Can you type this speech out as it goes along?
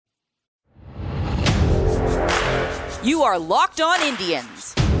You are Locked On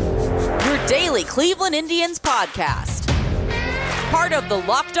Indians, your daily Cleveland Indians podcast. Part of the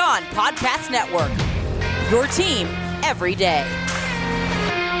Locked On Podcast Network, your team every day.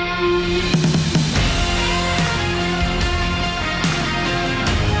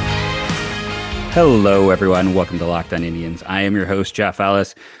 Hello, everyone. Welcome to Locked On Indians. I am your host, Jeff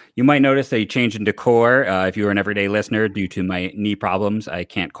Ellis. You might notice a change in decor if you are an everyday listener due to my knee problems. I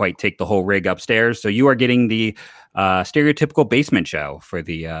can't quite take the whole rig upstairs. So you are getting the stereotypical basement show for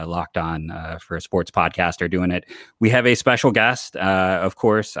the Locked On for a sports podcaster doing it. We have a special guest. Of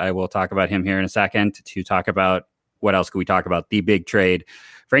course, I will talk about him here in a second to talk about what else could we talk about? The big trade.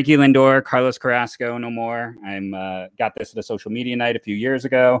 Frankie Lindor, Carlos Carrasco, no more. I'm got this at a social media night a few years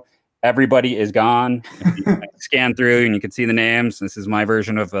ago. Everybody is gone. You scan through and you can see the names. This is my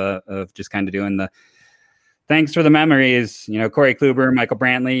version of just kind of doing the thanks for the memories. You know, Corey Kluber, Michael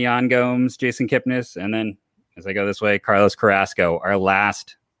Brantley, Jan Gomes, Jason Kipnis, and then as I go this way, Carlos Carrasco, our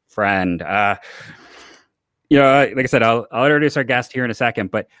last friend. Like I said, I'll introduce our guest here in a second,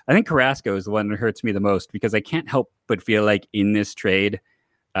 but I think Carrasco is the one that hurts me the most because I can't help but feel like in this trade,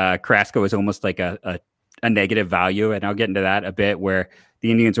 Carrasco is almost like a negative value, and I'll get into that a bit, where the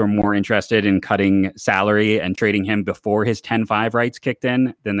Indians were more interested in cutting salary and trading him before his 10-5 rights kicked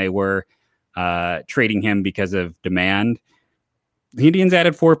in than they were trading him because of demand. The Indians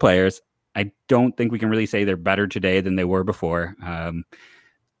added 4 players. I don't think we can really say they're better today than they were before.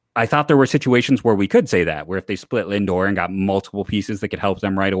 I thought there were situations where we could say that, where if they split Lindor and got multiple pieces that could help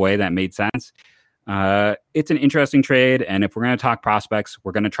them right away, that made sense. It's an interesting trade, and if we're going to talk prospects,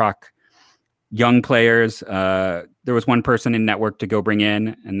 we're going to talk young players. There was one person in network to go bring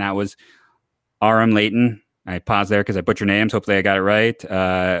in, and that was Aram Leighton. I paused there because I butchered names. Hopefully I got it right.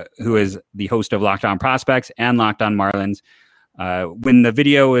 Who is the host of Locked On Prospects and Locked On Marlins. When the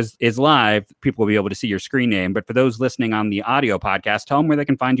video is live, people will be able to see your screen name. But for those listening on the audio podcast, tell them where they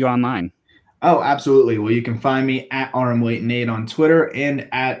can find you online. Oh, absolutely. Well, you can find me at Aram Leighton 8 on Twitter and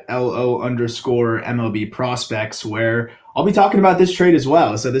at LO_MLB Prospects, where I'll be talking about this trade as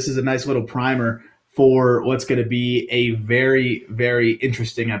well. So this is a nice little primer for what's going to be a very, very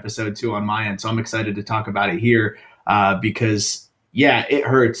interesting episode too on my end. So I'm excited to talk about it here because, yeah, it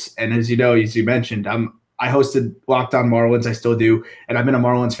hurts. And as you know, as you mentioned, I hosted Locked On Marlins. I still do. And I've been a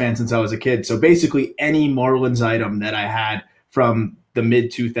Marlins fan since I was a kid. So basically any Marlins item that I had from the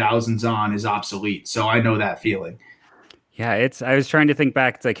mid-2000s on is obsolete. So I know that feeling. Yeah, I was trying to think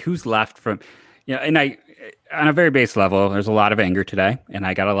back. It's like, who's left from, and on a very base level, there's a lot of anger today, and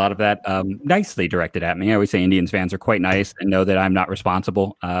I got a lot of that nicely directed at me. I always say Indians fans are quite nice and know that I'm not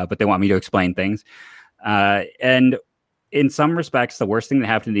responsible, but they want me to explain things. And in some respects, the worst thing that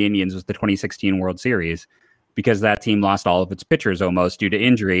happened to the Indians was the 2016 World Series, because that team lost all of its pitchers almost due to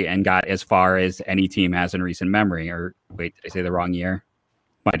injury and got as far as any team has in recent memory. Or wait, did I say the wrong year?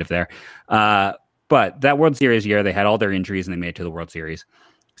 Might have there. But that World Series year, they had all their injuries and they made it to the World Series.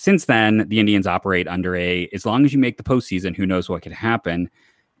 Since then, the Indians operate under as long as you make the postseason, who knows what could happen.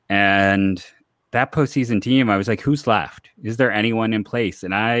 And that postseason team, I was like, who's left? Is there anyone in place?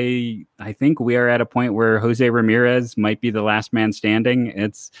 And I think we are at a point where Jose Ramirez might be the last man standing.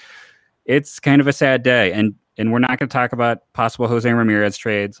 It's kind of a sad day. And we're not going to talk about possible Jose Ramirez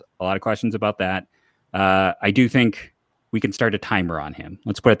trades. A lot of questions about that. I do think we can start a timer on him.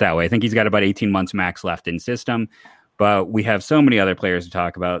 Let's put it that way. I think he's got about 18 months max left in system. But we have so many other players to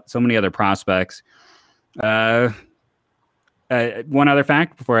talk about, so many other prospects. One other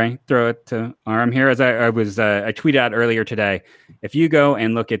fact before I throw it to Aram here, as I tweeted out earlier today, if you go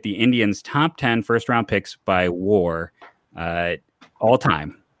and look at the Indians' top 10 first-round picks by WAR all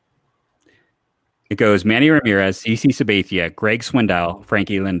time, it goes Manny Ramirez, CC Sabathia, Greg Swindell,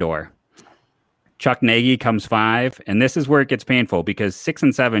 Frankie Lindor. Chuck Nagy comes 5, and this is where it gets painful because 6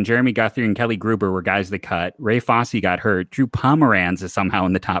 and 7, Jeremy Guthrie and Kelly Gruber were guys that cut. Ray Fosse got hurt. Drew Pomeranz is somehow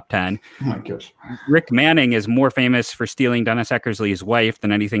in the top 10. Oh my gosh. Rick Manning is more famous for stealing Dennis Eckersley's wife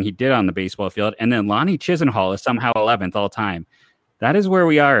than anything he did on the baseball field. And then Lonnie Chisenhall is somehow 11th all time. That is where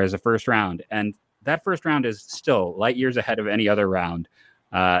we are as a first round. And that first round is still light years ahead of any other round.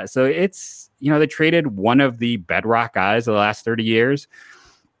 So it's, they traded one of the bedrock guys of the last 30 years.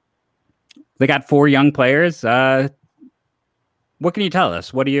 They got 4 young players. What can you tell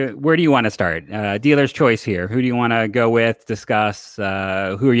us? Where do you want to start? Dealer's choice here. Who do you want to go with? Discuss. Who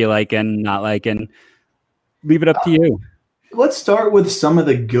are you liking, not liking? Leave it up to you. Let's start with some of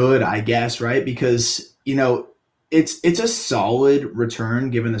the good, I guess, right? Because, it's a solid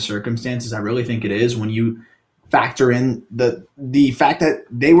return given the circumstances. I really think it is when you factor in the fact that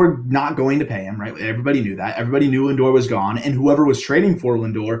they were not going to pay him, right? Everybody knew that. Everybody knew Lindor was gone, and whoever was trading for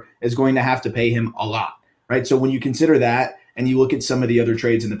Lindor is going to have to pay him a lot, right? So when you consider that and you look at some of the other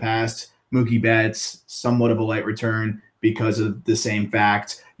trades in the past, Mookie Betts, somewhat of a light return because of the same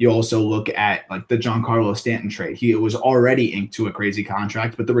fact. You also look at like the Giancarlo Stanton trade. He was already inked to a crazy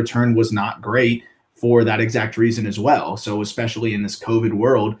contract, but the return was not great for that exact reason as well. So especially in this COVID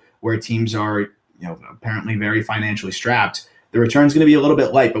world where teams are, apparently very financially strapped, the return is going to be a little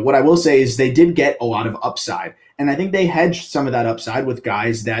bit light. But what I will say is they did get a lot of upside. And I think they hedged some of that upside with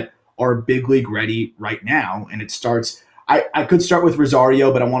guys that are big league ready right now. And it starts, I could start with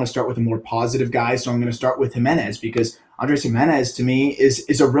Rosario, but I want to start with a more positive guy. So I'm going to start with Jimenez because Andres Jimenez to me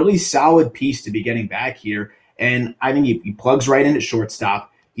is a really solid piece to be getting back here. And I think he plugs right in at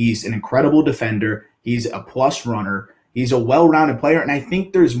shortstop. He's an incredible defender. He's a plus runner. He's a well-rounded player, and I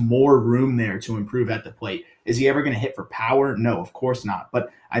think there's more room there to improve at the plate. Is he ever going to hit for power? No, of course not. But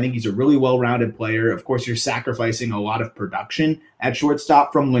I think he's a really well-rounded player. Of course, you're sacrificing a lot of production at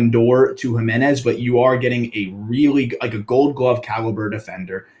shortstop from Lindor to Jimenez, but you are getting a really like a Gold Glove caliber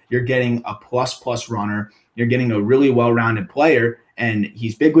defender. You're getting a plus runner. You're getting a really well-rounded player, and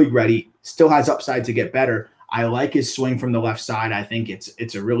he's big league ready. Still has upside to get better. I like his swing from the left side. I think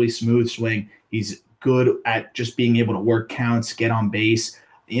it's a really smooth swing. He's good at just being able to work counts, get on base.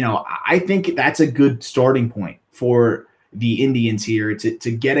 I think that's a good starting point for the Indians here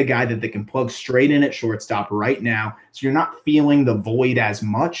to get a guy that they can plug straight in at shortstop right now. So you're not feeling the void as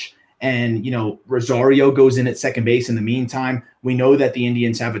much. And, Rosario goes in at second base in the meantime. We know that the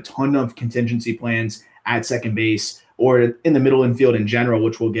Indians have a ton of contingency plans at second base or in the middle infield in general,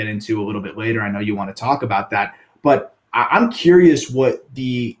 which we'll get into a little bit later. I know you want to talk about that, but I'm curious what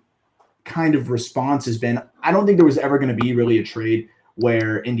the kind of response has been. I don't think there was ever going to be really a trade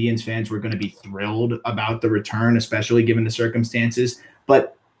where Indians fans were going to be thrilled about the return, especially given the circumstances.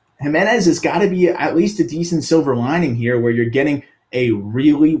 But Jimenez has got to be at least a decent silver lining here where you're getting a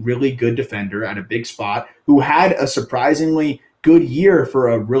really, really good defender at a big spot who had a surprisingly good year for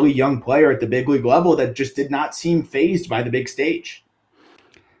a really young player at the big league level that just did not seem fazed by the big stage.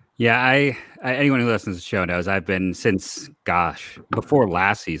 Yeah, anyone who listens to the show knows I've been since, before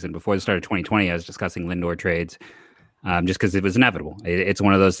last season, before the start of 2020, I was discussing Lindor trades just because it was inevitable. It's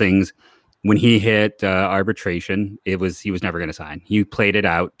one of those things. When he hit arbitration, he was never going to sign. He played it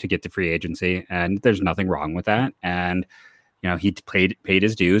out to get to free agency, and there's nothing wrong with that. And he paid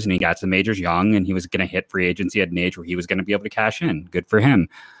his dues, and he got to the majors young, and he was going to hit free agency at an age where he was going to be able to cash in. Good for him.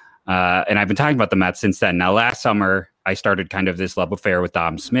 And I've been talking about the Mets since then. Now, last summer, I started kind of this love affair with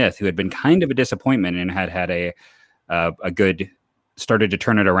Dom Smith, who had been kind of a disappointment and had a good started to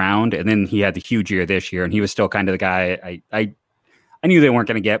turn it around. And then he had the huge year this year, and he was still kind of the guy I knew they weren't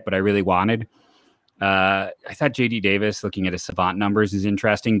going to get, but I really wanted. I thought JD Davis, looking at his savant numbers, is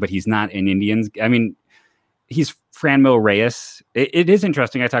interesting, but he's not in Indians. I mean, he's Franmil Reyes. It is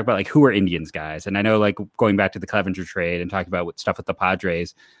interesting. I talk about like who are Indians guys, and I know like going back to the Clevenger trade and talking about what stuff with the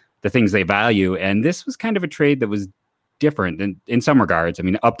Padres, the things they value, and this was kind of a trade that was different in some regards. I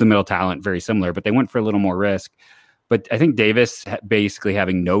mean, up the middle talent, very similar, but they went for a little more risk. But I think Davis basically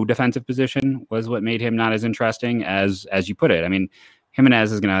having no defensive position was what made him not as interesting as you put it. I mean,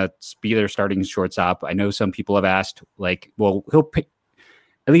 Jimenez is going to be their starting shortstop. I know some people have asked, like, well,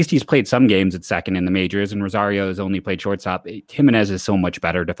 at least he's played some games at second in the majors, and Rosario has only played shortstop. Jimenez is so much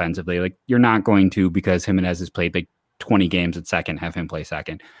better defensively. Like, you're not going to, because Jimenez has played like 20 games at second, have him play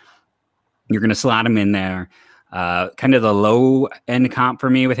second. You're going to slot him in there. Kind of the low end comp for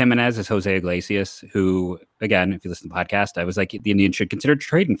me with Jimenez is Jose Iglesias, who, again, if you listen to the podcast, I was like, the Indians should consider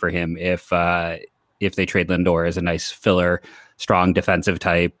trading for him if they trade Lindor as a nice filler, strong defensive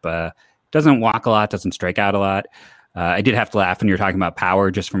type. Doesn't walk a lot, doesn't strike out a lot. I did have to laugh when you're talking about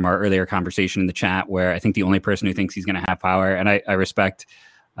power, just from our earlier conversation in the chat, where I think the only person who thinks he's going to have power, and I respect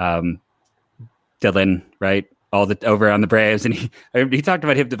Dylan, right? Over on the Braves, and he talked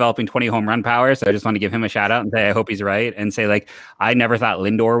about him developing 20 home run power. So I just want to give him a shout out and say I hope he's right, and say like I never thought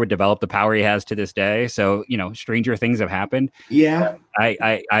Lindor would develop the power he has to this day. So stranger things have happened. Yeah,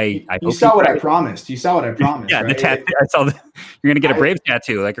 I you saw what I promised. You saw what I promised. Yeah, right? the tattoo. I saw you're gonna get a Braves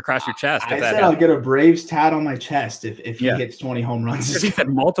tattoo like across your chest. I said I'll get a Braves tat on my chest if he hits 20 home runs. He's had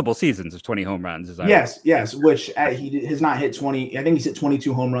multiple seasons of 20 home runs. Yes, which he has not hit 20. I think he's hit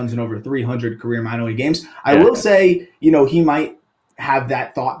 22 home runs in over 300 career minor league games. I will say, he might have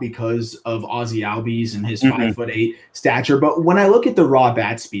that thought because of Ozzie Albies and his 5'8" stature. But when I look at the raw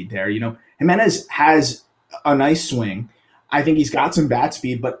bat speed there, Jimenez has a nice swing. I think he's got some bat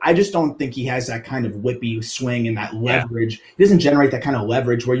speed, but I just don't think he has that kind of whippy swing and that leverage. Yeah. He doesn't generate that kind of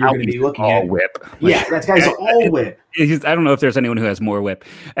leverage where you're going to be looking all at whip. Yeah, that guy's all whip. I don't know if there's anyone who has more whip.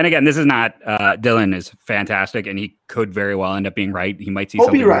 And again, this is not Dylan is fantastic, and he could very well end up being right. He might see. He'll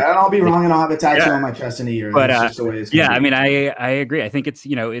be right, and I'll be wrong, and I'll have a tattoo on my chest in a year. But that's just the way it's I mean, I agree. I think it's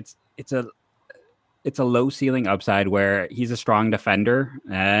it's a low ceiling upside where he's a strong defender,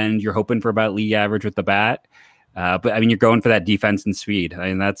 and you're hoping for about league average with the bat. But I mean, you're going for that defense and speed. I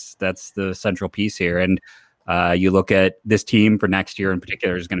mean, that's the central piece here. And you look at this team for next year in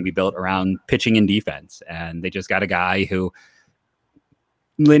particular is going to be built around pitching and defense. And they just got a guy who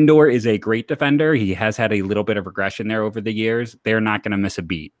Lindor is a great defender. He has had a little bit of regression there over the years. They're not going to miss a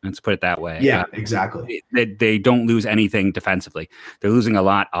beat. Let's put it that way. Yeah, exactly. They don't lose anything defensively. They're losing a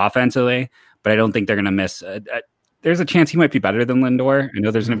lot offensively, but I don't think they're going to miss. There's a chance he might be better than Lindor. I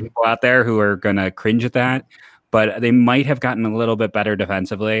know there's going to be people out there who are going to cringe at that, but they might have gotten a little bit better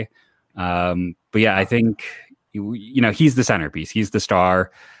defensively. But yeah, I think, he's the centerpiece. He's the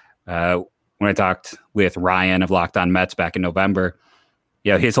star. When I talked with Ryan of Locked On Mets back in November,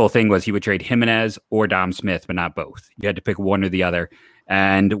 his whole thing was he would trade Jimenez or Dom Smith, but not both. You had to pick one or the other.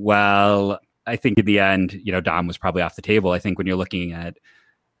 And while I think in the end, Dom was probably off the table, I think when you're looking at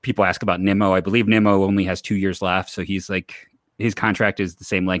people ask about Nimmo, I believe Nimmo only has 2 years left. So he's like, his contract is the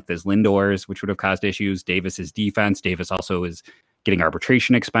same length as Lindor's, which would have caused issues. Davis's defense. Davis also is getting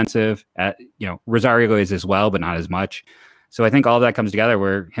arbitration expensive. Rosario is as well, but not as much. So I think all of that comes together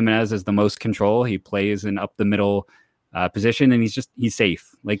where Jimenez is the most control. He plays in up the middle position, and he's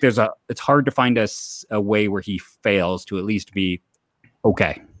safe. Like it's hard to find a way where he fails to at least be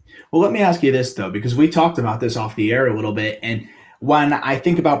okay. Well, let me ask you this though, because we talked about this off the air a little bit, and when I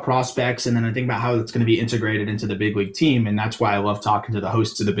think about prospects and then I think about how it's going to be integrated into the big league team, and that's why I love talking to the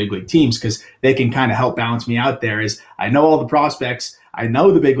hosts of the big league teams, because they can kind of help balance me out there, is I know all the prospects, I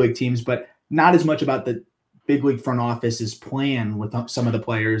know the big league teams, but not as much about the big league front office's plan with some of the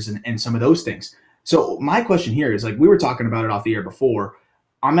players and some of those things. So my question here is, like we were talking about it off the air before,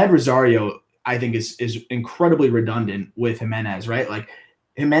 Amed Rosario, I think is incredibly redundant with Jimenez, right? Like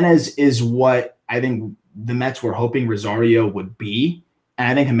Jimenez is what I think the Mets were hoping Rosario would be. And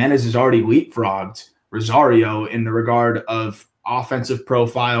I think Jimenez has already leapfrogged Rosario in the regard of offensive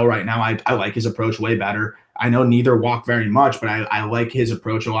profile right now. I like his approach way better. I know neither walk very much, but I like his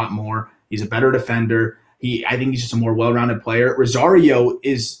approach a lot more. He's a better defender. I think he's just a more well-rounded player. Rosario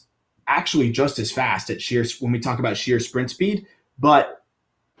is actually just as fast at when we talk about sheer sprint speed, but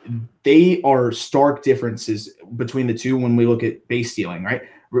they are stark differences between the two when we look at base stealing, right?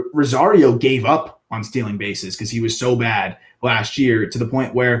 Rosario gave up on stealing bases because he was so bad last year, to the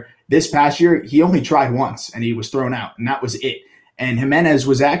point where this past year he only tried once and he was thrown out, and that was it. And Jimenez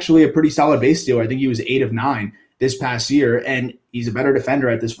was actually a pretty solid base stealer. I think he was 8 of 9 this past year, and he's a better defender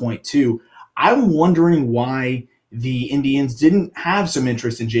at this point too. I'm wondering why the Indians didn't have some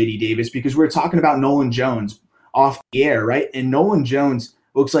interest in JD Davis, because we're talking about Nolan Jones off the air, right? And Nolan Jones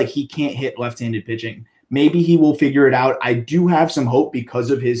looks like he can't hit left-handed pitching. Maybe he will figure it out. I do have some hope because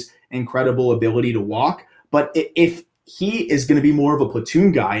of his incredible ability to walk. But if he is going to be more of a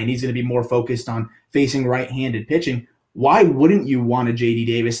platoon guy and he's going to be more focused on facing right-handed pitching, why wouldn't you want a JD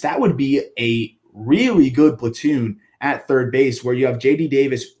Davis? That would be a really good platoon at third base, where you have JD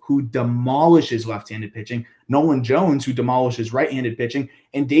Davis, who demolishes left-handed pitching, Nolan Jones, who demolishes right-handed pitching,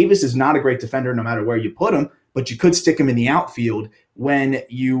 and Davis is not a great defender no matter where you put him, but you could stick him in the outfield when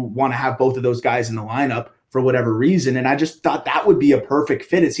you want to have both of those guys in the lineup for whatever reason. And I just thought that would be a perfect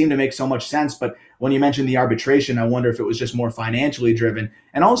fit. It seemed to make so much sense. But when you mentioned the arbitration, I wonder if it was just more financially driven.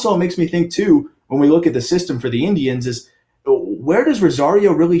 And also it makes me think too, when we look at the system for the Indians, is where does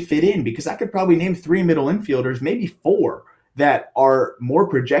Rosario really fit in? Because I could probably name 3 middle infielders, maybe 4, that are more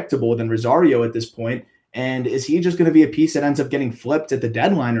projectable than Rosario at this point. And is he just going to be a piece that ends up getting flipped at the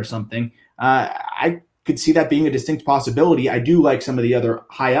deadline or something? I could see that being a distinct possibility. I do like some of the other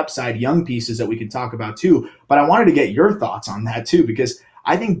high upside young pieces that we can talk about too, but I wanted to get your thoughts on that too, because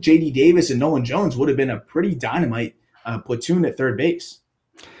I think JD Davis and Nolan Jones would have been a pretty dynamite platoon at third base.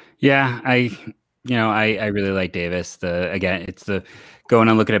 Yeah, I really like Davis. It's the going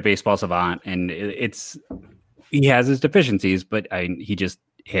and looking at Baseball Savant, and he has his deficiencies, but he just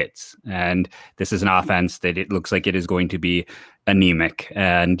hits. And this is an offense that it looks like it is going to be anemic,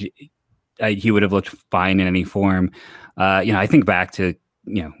 and he would have looked fine in any form. I think back to,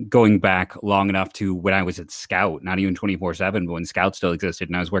 going back long enough to when I was at Scout, not even 24/7, but when Scout still existed,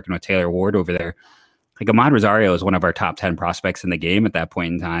 and I was working with Taylor Ward over there. Like, Amed Rosario is one of our top 10 prospects in the game at that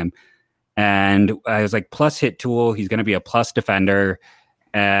point in time. And I was like, plus hit tool, he's going to be a plus defender.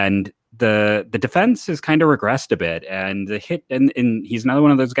 And the defense has kind of regressed a bit, and the hit, and he's another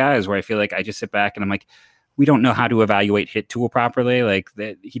one of those guys where I feel like I just sit back and I'm like, we don't know how to evaluate hit tool properly. Like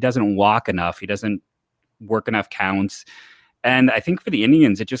he doesn't walk enough. He doesn't work enough counts. And I think for the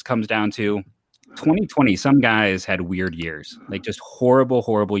Indians, it just comes down to 2020. Some guys had weird years, like just horrible,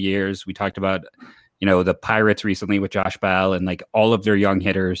 horrible years. We talked about, the Pirates recently with Josh Bell and like all of their young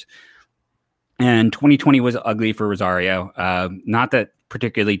hitters. And 2020 was ugly for Rosario. Not that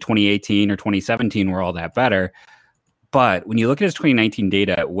particularly 2018 or 2017 were all that better. But when you look at his 2019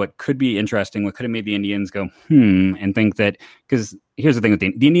 data, what could be interesting, what could have made the Indians go, and think that, because here's the thing with the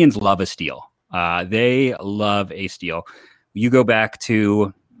Indians love a steal. They love a steal. You go back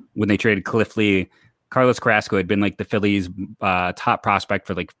to when they traded Cliff Lee, Carlos Carrasco had been like the Phillies' top prospect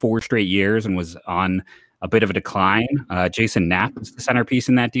for like 4 straight years and was on a bit of a decline. Jason Knapp was the centerpiece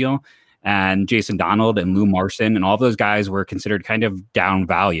in that deal. And Jason Donald and Lou Marson and all those guys were considered kind of down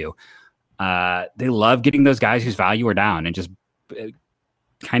value. They love getting those guys whose value are down and just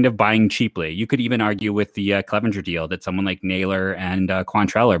kind of buying cheaply. You could even argue with the Clevenger deal that someone like Naylor and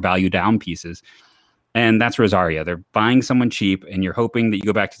Quantrell are value down pieces. And that's Rosario. They're buying someone cheap, and you're hoping that you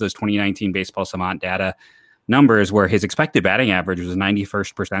go back to those 2019 Baseball Savant data numbers where his expected batting average was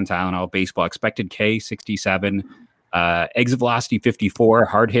 91st percentile in all baseball, expected K 67, exit velocity 54,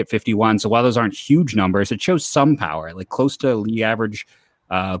 hard hit 51. So while those aren't huge numbers, it shows some power, like close to league average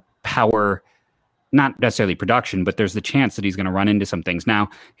power, not necessarily production, but there's the chance that he's going to run into some things. Now,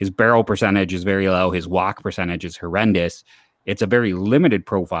 his barrel percentage is very low. His walk percentage is horrendous. It's a very limited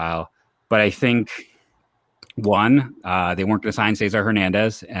profile, but I think they weren't going to sign Cesar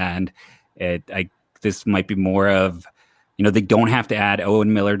Hernandez, and this might be more of, they don't have to add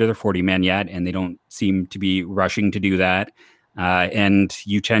Owen Miller to their 40-man yet, and they don't seem to be rushing to do that. And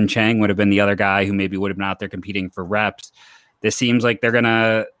Yu-Chen Chang would have been the other guy who maybe would have been out there competing for reps. This seems like they're going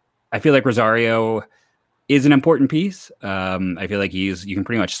to, I feel like Rosario is an important piece. I feel like you can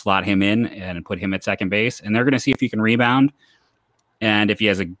pretty much slot him in and put him at second base, and they're going to see if he can rebound. And if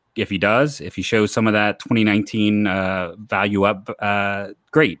he shows some of that 2019 value up,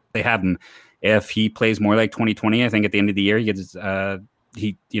 great, they have him. If he plays more like 2020, I think at the end of the year, he gets,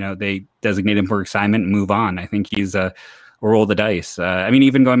 they designate him for assignment and move on. I think he's a roll the dice.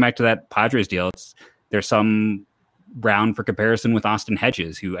 Even going back to that Padres deal, there's some round for comparison with Austin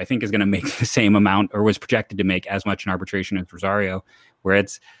Hedges, who I think is going to make the same amount or was projected to make as much in arbitration as Rosario, where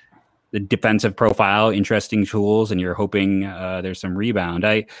it's the defensive profile, interesting tools, and you're hoping there's some rebound.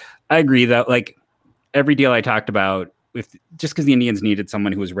 I agree that like every deal I talked about, just because the Indians needed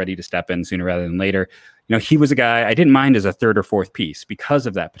someone who was ready to step in sooner rather than later, he was a guy I didn't mind as a third or fourth piece because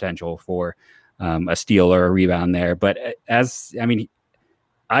of that potential for a steal or a rebound there. But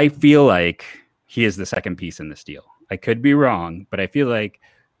I feel like he is the second piece in this deal. I could be wrong, but I feel like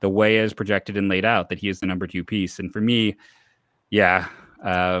the way is projected and laid out that he is the number 2 piece. And for me, it's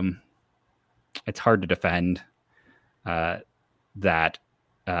hard to defend that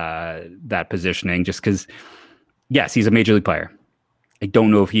positioning just because, yes, he's a major league player. I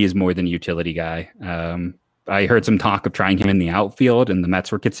don't know if he is more than a utility guy. I heard some talk of trying him in the outfield, and the Mets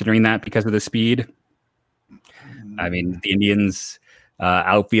were considering that because of the speed. The Indians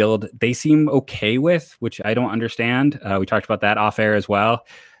outfield, they seem okay with, which I don't understand. We talked about that off air as well.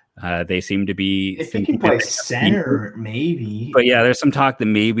 They seem to be. If he can play center, maybe. But yeah, there's some talk that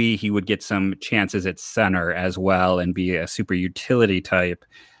maybe he would get some chances at center as well and be a super utility type.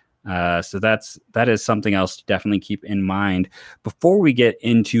 So that is something else to definitely keep in mind. Before we get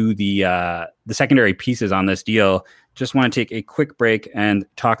into the secondary pieces on this deal, just want to take a quick break and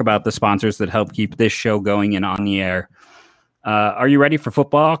talk about the sponsors that help keep this show going and on the air. Are you ready for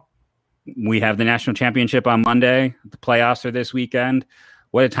football? We have the national championship on Monday. The playoffs are this weekend.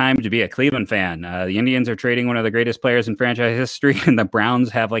 What a time to be a Cleveland fan. The Indians are trading one of the greatest players in franchise history, and the Browns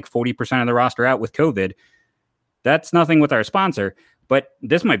have like 40% of the roster out with COVID. That's nothing with our sponsor, but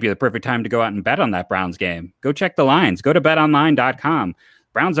this might be the perfect time to go out and bet on that Browns game. Go check the lines. Go to betonline.com.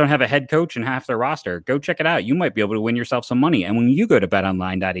 Browns don't have a head coach in half their roster. Go check it out. You might be able to win yourself some money. And when you go to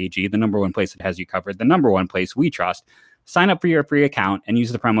betonline.ag, the number one place that has you covered, the number one place we trust, sign up for your free account and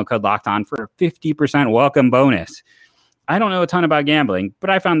use the promo code LOCKEDON for a 50% welcome bonus. I don't know a ton about gambling, but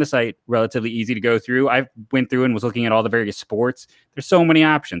I found the site relatively easy to go through. I went through and was looking at all the various sports. There's so many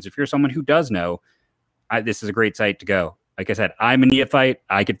options. If you're someone who does know, this is a great site to go. Like I said, I'm a neophyte.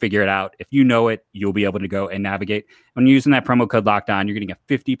 I could figure it out. If you know it, you'll be able to go and navigate. When you're using that promo code LOCKEDON, you're getting a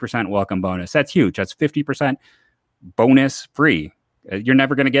 50% welcome bonus. That's huge. That's 50% bonus free. You're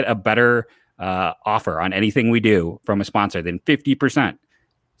never going to get a better offer on anything we do from a sponsor than 50%.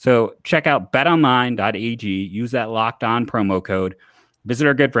 So check out betonline.ag, use that locked on promo code, Visit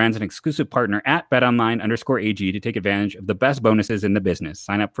our good friends and exclusive partner at betonline_AG to take advantage of the best bonuses in the business.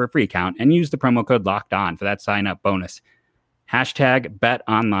 Sign up for a free account and use the promo code Locked On for that sign up bonus. Hashtag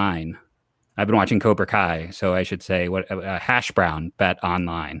BetOnline. I've been watching Cobra Kai, so I should say Hash Brown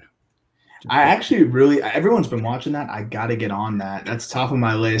BetOnline. I actually everyone's been watching that. I got to get on that. That's top of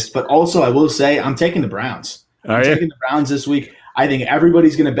my list. But also, I will say I'm taking the Browns. I'm taking the Browns this week. I think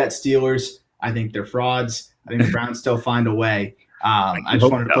everybody's going to bet Steelers. I think they're frauds. I think the Browns still find a way. I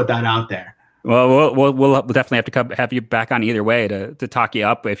just wanted to put that out there. Well, we'll definitely have to have you back on either way to talk you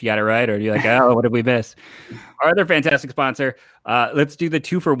up if you got it right, or you're like, oh, what did we miss? Our other fantastic sponsor. Let's do the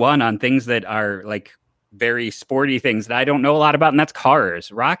 2-for-1 on things that are like very sporty things that I don't know a lot about, and that's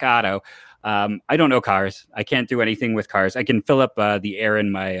cars. Rock Auto. I don't know cars. I can't do anything with cars. I can fill up the air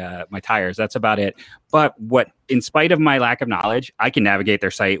in my tires. That's about it. But in spite of my lack of knowledge, I can navigate their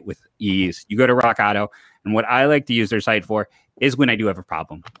site with ease. You go to Rock Auto, and what I like to use their site for is when I do have a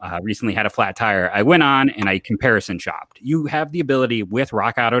problem. Recently had a flat tire. I went on and I comparison shopped. You have the ability with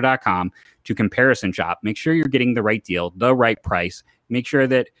rockauto.com to comparison shop. Make sure you're getting the right deal, the right price. Make sure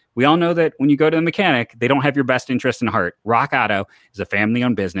that we all know that when you go to the mechanic, they don't have your best interest in heart. Rock Auto is a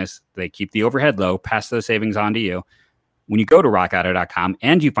family-owned business. They keep the overhead low, pass those savings on to you. When you go to rockauto.com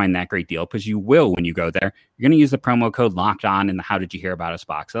and you find that great deal, because you will when you go there, you're going to use the promo code Locked On in the How Did You Hear About Us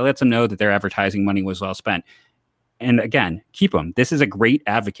box. That lets them know that their advertising money was well spent. And again, keep them. This is a great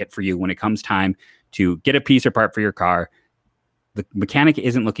advocate for you when it comes time to get a piece or part for your car. The mechanic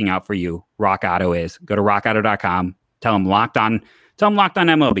isn't looking out for you. Rock Auto is. Go to rockauto.com. Tell them Locked On. Tell them Locked On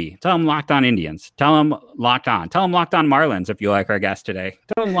MLB. Tell them Locked On Indians. Tell them Locked On. Tell them Locked On Marlins if you like our guest today.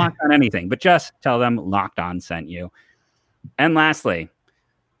 Tell them Locked On anything. But just tell them Locked On sent you. And lastly,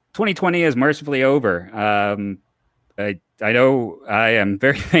 2020 is mercifully over. I know I am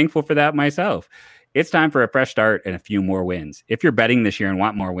very thankful for that myself. It's time for a fresh start and a few more wins. If you're betting this year and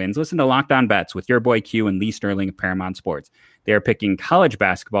want more wins, listen to Locked On Bets with your boy Q and Lee Sterling of Paramount Sports. They are picking college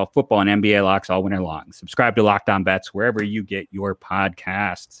basketball, football, and NBA locks all winter long. Subscribe to Locked On Bets wherever you get your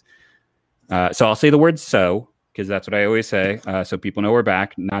podcasts. So I'll say the word "so" because that's what I always say, so people know we're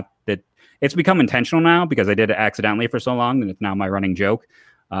back. Not that it's become intentional now because I did it accidentally for so long, and it's now my running joke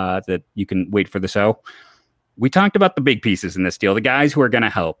that you can wait for the "so." We talked about the big pieces in this deal, the guys who are going to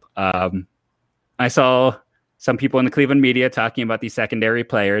help. I saw some people in the Cleveland media talking about these secondary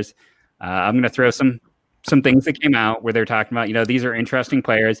players. I'm going to throw some things that came out where they're talking about, these are interesting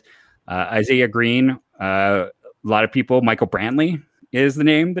players. Isaiah Green, a lot of people, Michael Brantley is the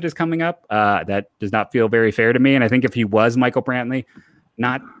name that is coming up. That does not feel very fair to me. And I think if he was Michael Brantley,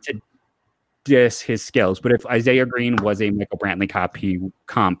 not to diss his skills, but if Isaiah Green was a Michael Brantley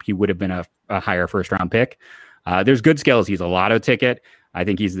comp, he would have been a higher first-round pick. There's good skills. He's a lotto ticket. I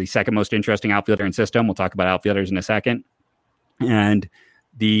think he's the second most interesting outfielder in system. We'll talk about outfielders in a second. And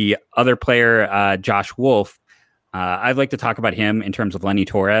the other player, Josh Wolf, I'd like to talk about him in terms of Lenny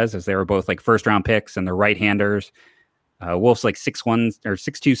Torres, as they were both like first-round picks and they're right-handers. Wolf's like 6'1" or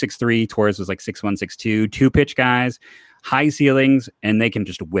 6'2", 6'3". Torres was like 6'1", 6'2", two-pitch guys, high ceilings, and they can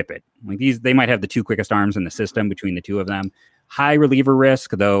just whip it. Like they might have the two quickest arms in the system between the two of them. High reliever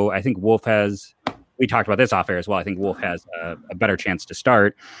risk, though. I think Wolf has. We talked about this off air as well. I think Wolf has a better chance to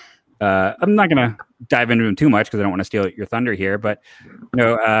start. I'm not going to dive into him too much because I don't want to steal your thunder here. But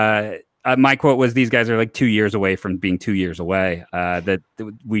my quote was, "These guys are like 2 years away from being 2 years away." The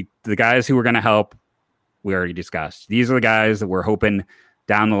guys who were going to help, we already discussed. These are the guys that we're hoping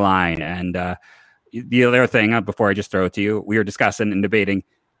down the line. And the other thing, before I just throw it to you, we were discussing and debating,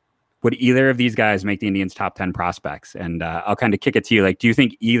 would either of these guys make the Indians top 10 prospects? And I'll kind of kick it to you. Like, do you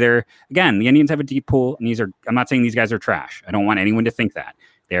think either, again, the Indians have a deep pool, and I'm not saying these guys are trash. I don't want anyone to think that.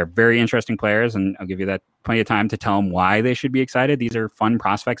 They're very interesting players, and I'll give you that plenty of time to tell them why they should be excited. These are fun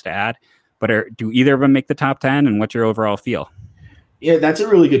prospects to add. But do either of them make the top 10, and what's your overall feel? Yeah, that's a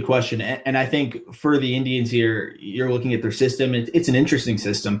really good question. And I think for the Indians here, you're looking at their system. It's an interesting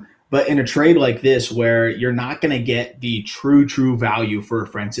system. But in a trade like this, where you're not going to get the true value for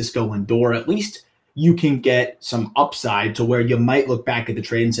Francisco Lindor, at least you can get some upside to where you might look back at the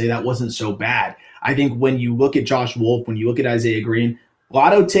trade and say that wasn't so bad. I think when you look at Josh Wolf, when you look at Isaiah Green,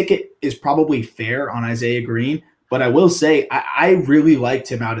 lotto ticket is probably fair on Isaiah Green. But I will say I really liked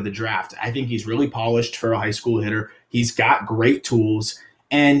him out of the draft. I think he's really polished for a high school hitter. He's got great tools,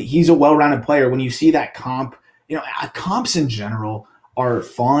 and he's a well-rounded player. When you see that comp, comps in general are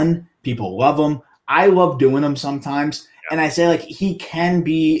fun. People love them. I love doing them sometimes. And I say, like, he can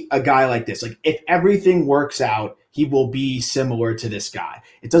be a guy like this. Like, if everything works out, he will be similar to this guy.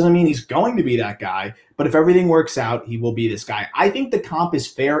 It doesn't mean he's going to be that guy, but if everything works out, he will be this guy. I think the comp is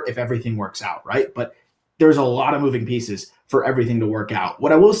fair if everything works out, right? But there's a lot of moving pieces for everything to work out.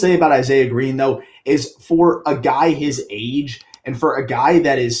 What I will say about Isaiah Green, though, is for a guy his age and for a guy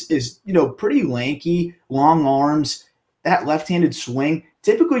that is pretty lanky, long arms, that left-handed swing,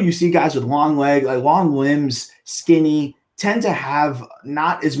 typically you see guys with long legs, like long limbs, skinny, tend to have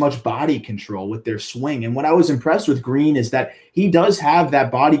not as much body control with their swing. And what I was impressed with Green is that he does have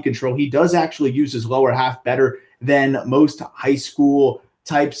that body control. He does actually use his lower half better than most high school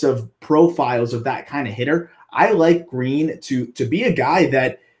types of profiles of that kind of hitter. I like Green to be a guy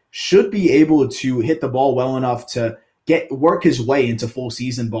that should be able to hit the ball well enough to work his way into full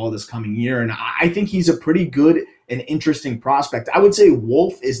season ball this coming year. And I think he's a pretty good and interesting prospect. I would say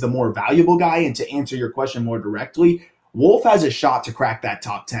Wolf is the more valuable guy. And to answer your question more directly, Wolf has a shot to crack that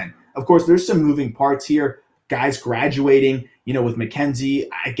top 10. Of course, there's some moving parts here. Guys graduating, with McKenzie,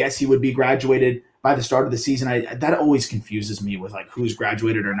 I guess he would be graduated by the start of the season. That always confuses me with like who's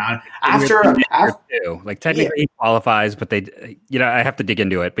graduated or not. Technically he qualifies, but they, I have to dig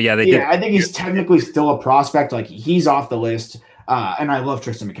into it. But yeah, they did. I think he's technically still a prospect. Like he's off the list. And I love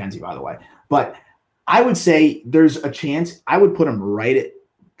Tristan McKenzie, by the way. But I would say there's a chance. I would put him right at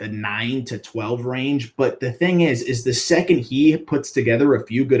the 9 to 12 range. But the thing is the second he puts together a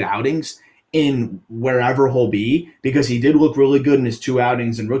few good outings in wherever he'll be, because he did look really good in his 2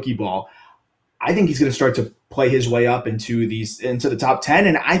 outings in rookie ball, I think he's going to start to play his way up into the top 10.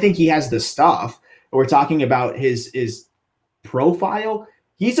 And I think he has the stuff. We're talking about his profile.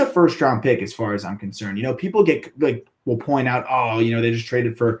 He's a first round pick as far as I'm concerned. People will point out, they just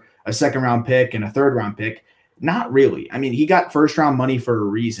traded for a second round pick and a third round pick. Not really. I mean, he got first round money for a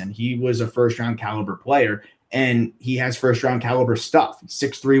reason. He was a first round caliber player, and he has first round caliber stuff.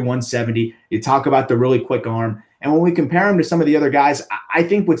 6'3", 170. You talk about the really quick arm. And when we compare him to some of the other guys, I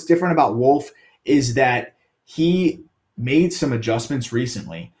think what's different about Wolf is that he made some adjustments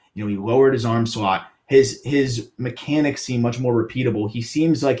recently. He lowered his arm slot. His mechanics seem much more repeatable. He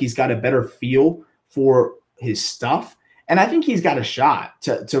seems like he's got a better feel for his stuff. And I think he's got a shot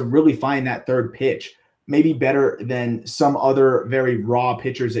to really find that third pitch, maybe better than some other very raw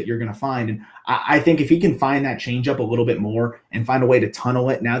pitchers that you're going to find. And I think if he can find that changeup a little bit more and find a way to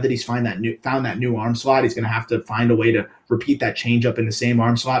tunnel it, now that he's found that new arm slot, he's going to have to find a way to repeat that changeup in the same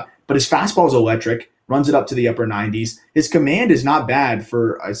arm slot. But his fastball is electric, runs it up to the upper 90s. His command is not bad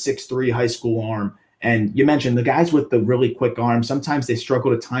for a 6'3" high school arm. And you mentioned the guys with the really quick arm, sometimes they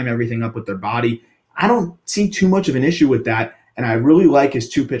struggle to time everything up with their body. I don't see too much of an issue with that, and I really like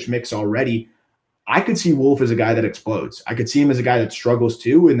his 2-pitch mix already. I could see Wolf as a guy that explodes. I could see him as a guy that struggles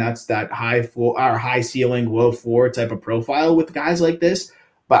too, and that's that high ceiling, low floor type of profile with guys like this.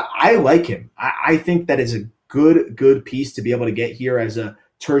 But I like him. I think that is a good piece to be able to get here as a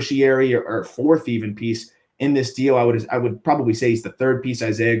tertiary or fourth even piece in this deal. I would probably say he's the third piece,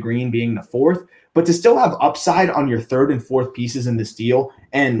 Isaiah Green being the fourth. But to still have upside on your third and fourth pieces in this deal,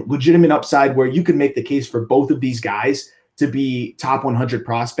 and legitimate upside where you can make the case for both of these guys to be top 100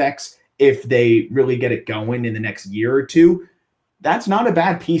 prospects if they really get it going in the next year or two, that's not a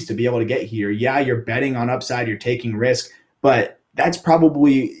bad piece to be able to get here. Yeah, you're betting on upside, you're taking risk, but that's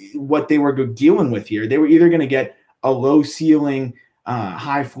probably what they were dealing with here. They were either going to get a low ceiling,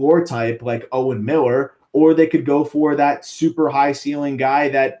 high floor type like Owen Miller, or they could go for that super high ceiling guy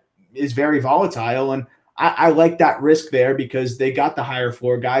that is very volatile. And I like that risk there because they got the higher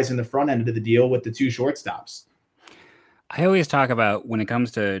floor guys in the front end of the deal with the 2 shortstops. I always talk about when it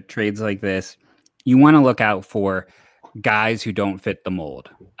comes to trades like this, you want to look out for guys who don't fit the mold.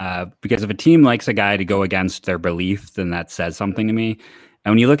 Because if a team likes a guy to go against their belief, then that says something to me.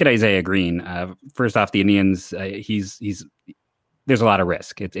 And when you look at Isaiah Green, first off, the Indians, there's a lot of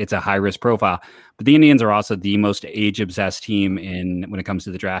risk. It's a high risk profile, but the Indians are also the most age obsessed team when it comes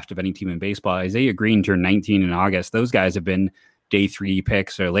to the draft of any team in baseball. Isaiah Green turned 19 in August. Those guys have been day 3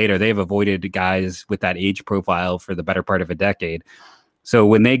 picks or later. They've avoided guys with that age profile for the better part of a decade. So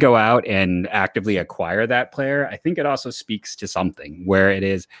when they go out and actively acquire that player, I think it also speaks to something where it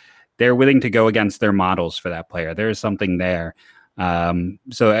is they're willing to go against their models for that player. There is something there.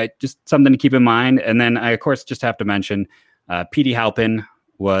 So just something to keep in mind. And then I, of course, just have to mention Petey Halpin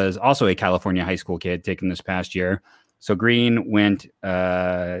was also a California high school kid taken this past year. So Green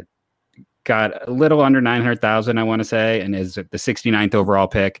got a little under 900,000, I want to say, and is the 69th overall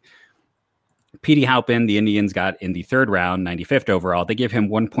pick. Petey Halpin, the Indians got in the 3rd round, 95th overall. They gave him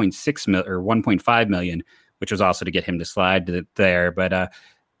 1.6 million or 1.5 million, which was also to get him to slide there. But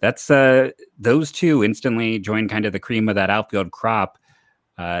that's those two instantly joined kind of the cream of that outfield crop.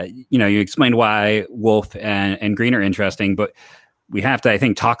 You explained why Wolf and Green are interesting, but we have to, I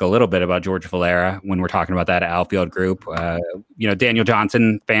think, talk a little bit about George Valera when we're talking about that outfield group. Daniel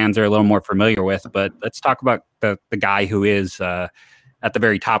Johnson fans are a little more familiar with, but let's talk about the guy who is at the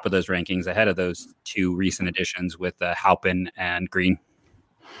very top of those rankings, ahead of those two recent additions with Halpin and Green.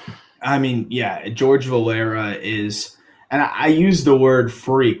 I mean, yeah, George Valera is, and I use the word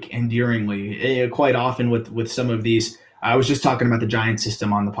freak endearingly quite often with some of these. I was just talking about the Giant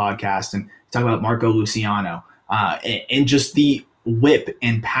system on the podcast and talking about Marco Luciano and just the whip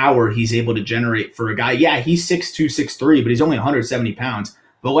and power he's able to generate for a guy. Yeah, he's 6'2", 6'3", but he's only 170 pounds.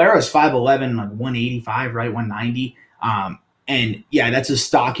 Valera's 5'11", like 185, right, 190. And yeah, that's a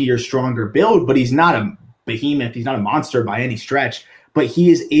stockier, stronger build, but he's not a behemoth. He's not a monster by any stretch. But he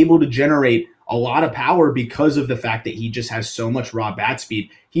is able to generate a lot of power because of the fact that he just has so much raw bat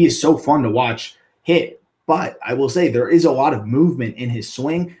speed. He is so fun to watch hit. But I will say there is a lot of movement in his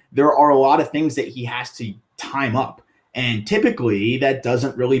swing. There are a lot of things that he has to time up. And typically that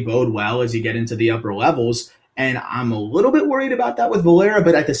doesn't really bode well as you get into the upper levels. And I'm a little bit worried about that with Valera.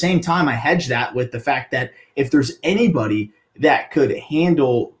 But at the same time, I hedge that with the fact that if there's anybody that could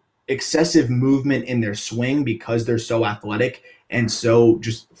handle excessive movement in their swing because they're so athletic and so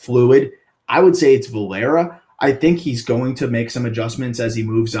just fluid, I would say it's Valera. I think he's going to make some adjustments as he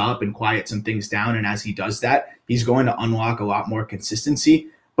moves up and quiet some things down. And as he does that, he's going to unlock a lot more consistency.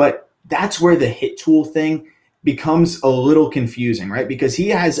 But that's where the hit tool thing becomes a little confusing, right? Because he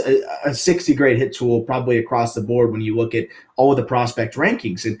has a 60 grade hit tool probably across the board when you look at all of the prospect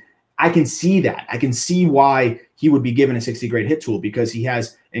rankings. And I can see that. I can see why he would be given a 60 grade hit tool, because he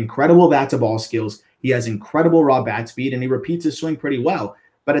has incredible bat to ball skills. He has incredible raw bat speed, and he repeats his swing pretty well.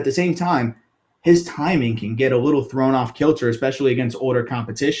 But at the same time, his timing can get a little thrown off kilter, especially against older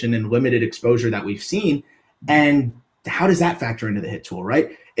competition and limited exposure that we've seen. And how does that factor into the hit tool,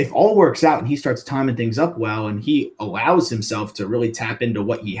 right? If all works out and he starts timing things up well and he allows himself to really tap into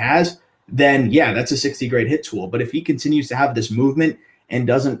what he has, then yeah, that's a 60 grade hit tool. But if he continues to have this movement and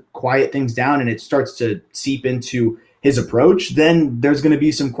doesn't quiet things down and it starts to seep into his approach, then there's going to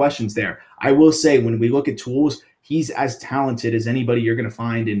be some questions there. I will say when we look at tools, he's as talented as anybody you're going to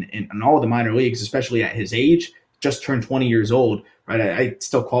find in all of the minor leagues, especially at his age, just turned 20 years old, right? I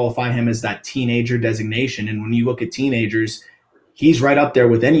still qualify him as that teenager designation. And when you look at teenagers, he's right up there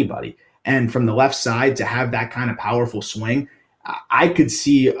with anybody. And from the left side to have that kind of powerful swing, I could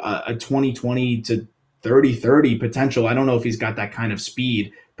see a 20-20 to 30-30 potential. I don't know if he's got that kind of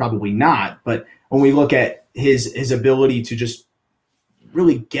speed, probably not. But when we look at his ability to just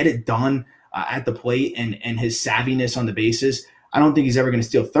really get it done at the plate and his savviness on the bases, I don't think he's ever going to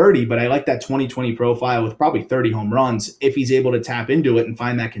steal 30, but I like that 20-20 profile with probably 30 home runs if he's able to tap into it and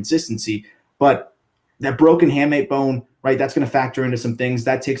find that consistency. But that broken hamate bone, right, that's going to factor into some things.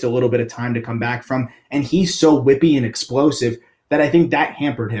 That takes a little bit of time to come back from. And he's so whippy and explosive that I think that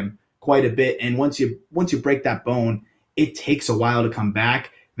hampered him quite a bit. And once you break that bone, it takes a while to come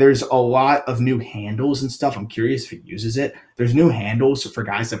back. There's a lot of new handles and stuff. I'm curious if he uses it. There's new handles for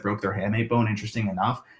guys that broke their hamate bone, interesting enough.